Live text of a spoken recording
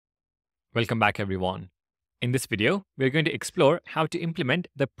Welcome back, everyone. In this video, we're going to explore how to implement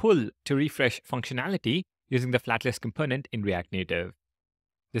the pull to refresh functionality using the flatlist component in React Native.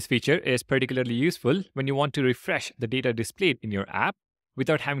 This feature is particularly useful when you want to refresh the data displayed in your app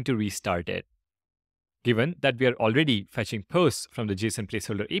without having to restart it. Given that we are already fetching posts from the JSON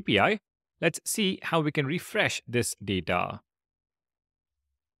placeholder API, let's see how we can refresh this data.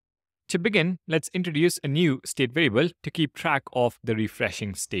 To begin, let's introduce a new state variable to keep track of the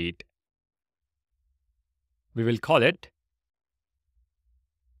refreshing state. We will call it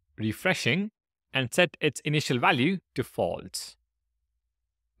refreshing and set its initial value to false.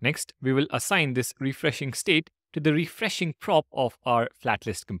 Next, we will assign this refreshing state to the refreshing prop of our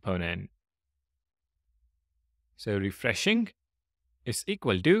flatlist component. So refreshing is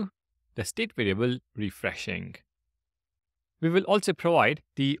equal to the state variable refreshing. We will also provide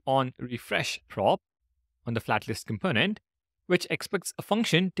the onRefresh prop on the flatlist component, which expects a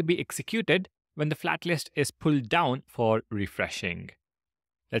function to be executed when the flatlist is pulled down for refreshing.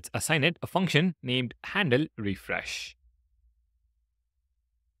 Let's assign it a function named handleRefresh.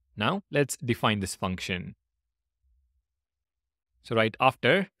 Now let's define this function. So right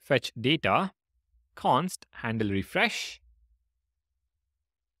after fetch data, const handleRefresh,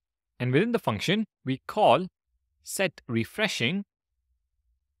 and within the function we call setRefreshing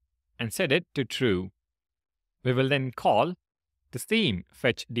and set it to true. We will then call the same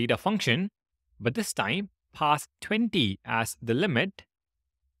fetch data function, but this time pass 20 as the limit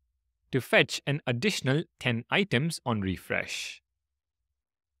to fetch an additional 10 items on refresh.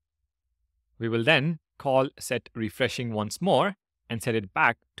 We will then call setRefreshing once more and set it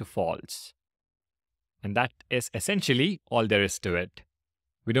back to false. And that is essentially all there is to it.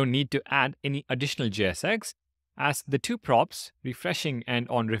 We don't need to add any additional JSX, as the two props, refreshing and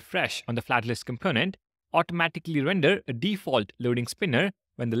onRefresh on the flatlist component, automatically render a default loading spinner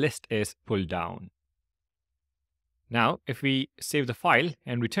when the list is pulled down. Now, if we save the file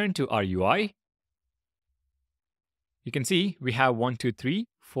and return to our UI, you can see we have 1, 2, 3,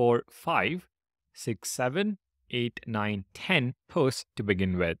 4, 5, 6, 7, 8, 9, 10 posts to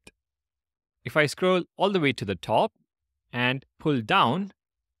begin with. If I scroll all the way to the top and pull down,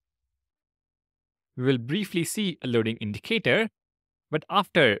 we will briefly see a loading indicator, but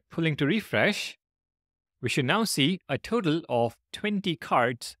after pulling to refresh, we should now see a total of 20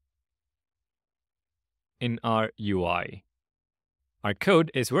 cards in our UI. Our code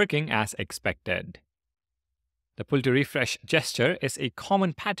is working as expected. The pull to refresh gesture is a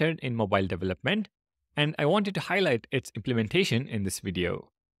common pattern in mobile development, and I wanted to highlight its implementation in this video.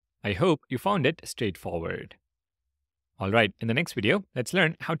 I hope you found it straightforward. Alright, in the next video, let's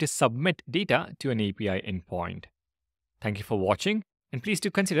learn how to submit data to an API endpoint. Thank you for watching, and please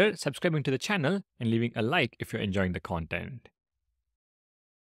do consider subscribing to the channel and leaving a like if you're enjoying the content.